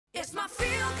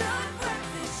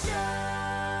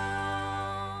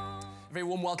very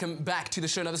warm welcome back to the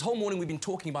show. Now, this whole morning we've been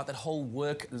talking about that whole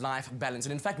work-life balance.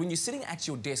 And in fact, when you're sitting at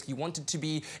your desk, you want it to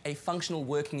be a functional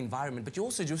working environment, but you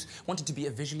also just want it to be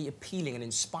a visually appealing and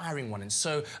inspiring one. And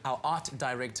so our art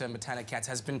director, Matanna Katz,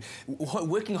 has been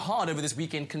working hard over this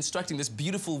weekend constructing this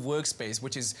beautiful workspace,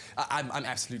 which is, I'm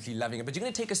absolutely loving it. But you're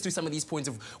going to take us through some of these points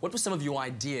of what were some of your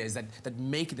ideas that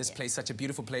make this place such a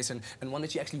beautiful place and one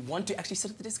that you actually want to actually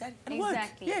sit at the desk and work.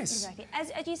 Yes. Exactly.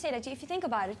 As you said, if you think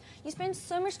about it, you spend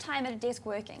so much time at a desk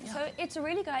working. Yeah. So it's a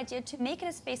really good idea to make it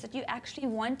a space that you actually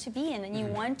want to be in and you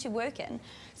want to work in.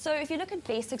 So if you look at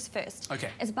basics first,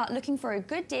 it's about looking for a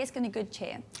good desk and a good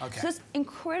chair. So this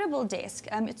incredible desk,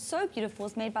 it's so beautiful.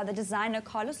 It's made by the designer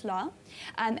Carlos Law,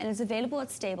 and it's available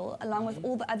at Stable, along with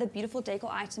all the other beautiful decor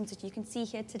items that you can see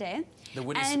here today. The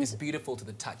wood is beautiful to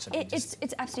the touch. I mean, it's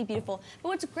absolutely beautiful. But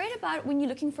what's great about when you're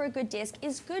looking for a good desk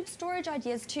is good storage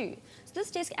ideas too. So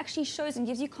this desk actually shows and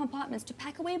gives you compartments to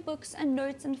pack away books and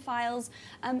notes and files,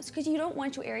 because you don't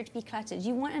want your area to be cluttered.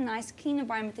 You want a nice, clean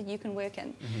environment that you can work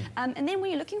in. And then when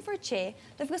you're looking for a chair,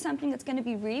 look for something that's going to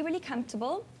be really, really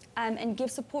comfortable and give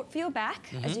support for your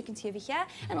back, as you can see over here.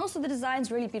 And also the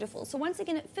design's really beautiful. So once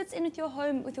again, it fits in with your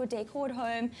home, with your decor at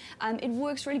home. It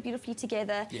works really beautifully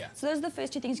together. So those are the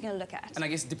first two things you're going to look at. And I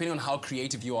guess depending on how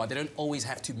creative you are, they don't always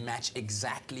have to match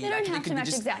exactly. They don't have to match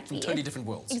exactly. From totally different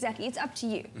worlds. Exactly, it's up to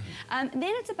you.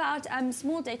 Then it's about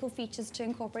small decor features to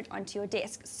incorporate onto your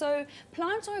desk. So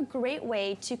plants are a great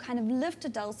way to kind of lift a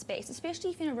dull space,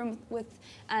 especially if you're in a room with,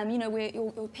 you know, where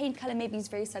your paint color maybe is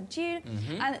very subdued.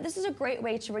 This is a great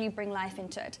way to really bring life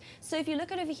into it. So if you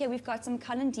look at over here, we've got some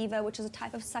Cullen Diva, which is a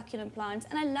type of succulent plant.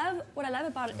 And what I love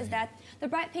about it is that the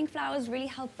bright pink flowers really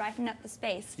help brighten up the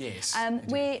space. Yes.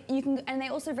 Where you can, and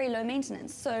they're also very low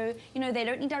maintenance. So, you know, they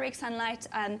don't need direct sunlight,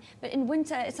 but in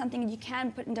winter, it's something that you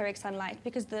can put in direct sunlight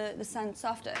because the sun's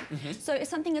softer. So it's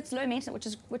something that's low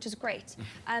maintenance, which is great.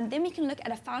 Then we can look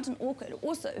at a fountain orchid,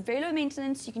 also very low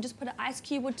maintenance. You can just put an ice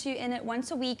cube or two in it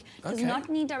once a week. Does not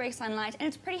need direct sunlight, and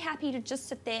it's pretty happy to just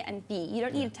sit there and be. You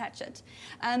don't need to touch it.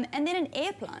 And then an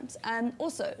air plant,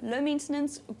 also low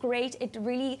maintenance, great. It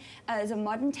really is a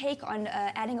modern take on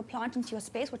adding a plant into your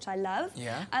space, which I love.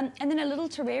 And then a little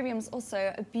terrarium is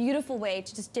also a beautiful way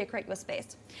to just decorate your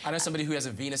space. I know somebody who has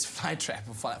a Venus flytrap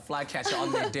or flycatcher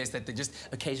on their desk that they just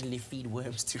occasionally feed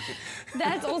worms to.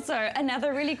 That's also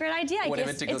another really great idea. I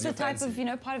Whatever guess it's a type of, you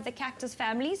know, part of the cactus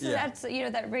family, so that's, you know,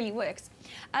 that really works.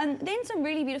 Then some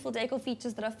really beautiful decor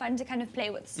features that are fun to kind of play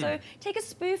with. So take a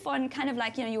spoof on kind of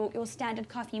like, you know, your standard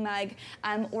coffee mug,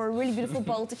 or a really beautiful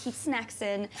bowl to keep snacks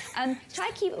in. Try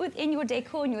to keep it within your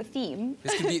decor and your theme.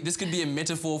 This could be a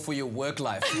metaphor for your work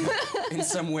life in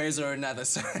some ways or another.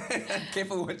 So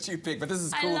careful what you pick, but this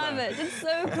is cool. I love it. It's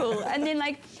so cool. And then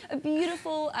like a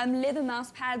beautiful leather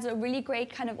mouse pads are a really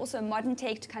great kind of also a modern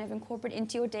take to kind of incorporate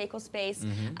into your decor space.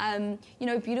 You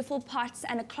know, beautiful pots,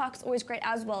 and a clock's always great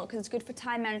as well because it's good for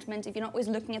time management. If you're not always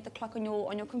looking at the clock on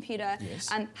your computer,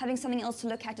 having something else to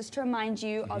look at just to remind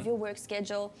you of your work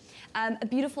schedule. A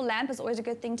beautiful lamp is always a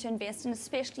good thing to invest in,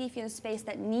 especially if you're in a space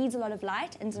that needs a lot of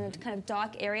light and is in a kind of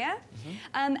dark area.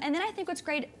 And then I think what's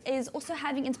great is also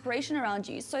having inspiration around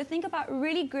you. So think about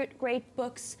really great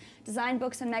books, design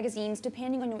books and magazines,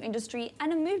 depending on your industry,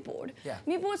 and a mood board.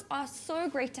 Mood boards are so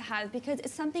great to have because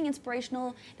it's something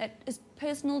inspirational that is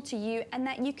personal to you and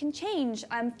that you can change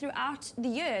throughout the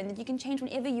year, and that you can change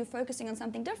whenever you're focusing on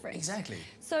something different. Exactly.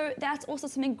 So that's also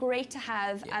something great to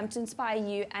have to inspire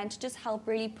you and to just help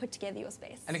really put together your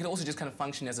space. And it can also just kind of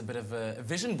function as a bit of a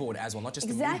vision board as well, not just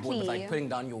a mood board, but like putting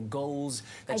down your goals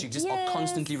that you just are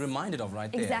constantly reminded of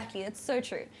right there. Exactly, that's so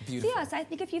true. Beautiful. So yeah, so I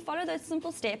think if you follow those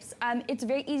simple steps, it's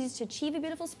very easy to achieve a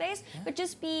beautiful space, but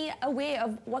just be aware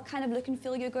of what kind of look and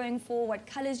feel you're going for, what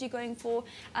colors you're going for,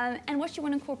 and what you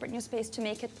want to incorporate in your space to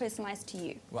make it personalized to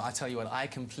you. Well, I tell you what, I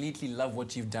completely love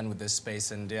what you've done with this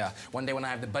space, and yeah, one day when I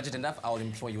have the budget enough, I'll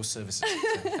employ your services.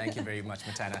 So thank you very much,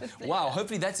 Matanna. Wow,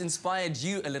 hopefully that's inspired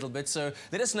you a little bit. So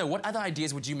let us know, what other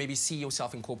ideas would you maybe see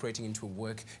yourself incorporating into a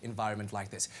work environment like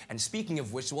this? And speaking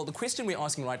of which, well, the question we're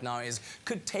asking right now is,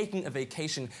 could taking a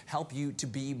vacation help you to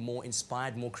be more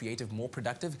inspired, more creative, more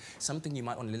productive? Something you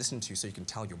might want to listen to so you can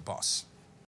tell your boss.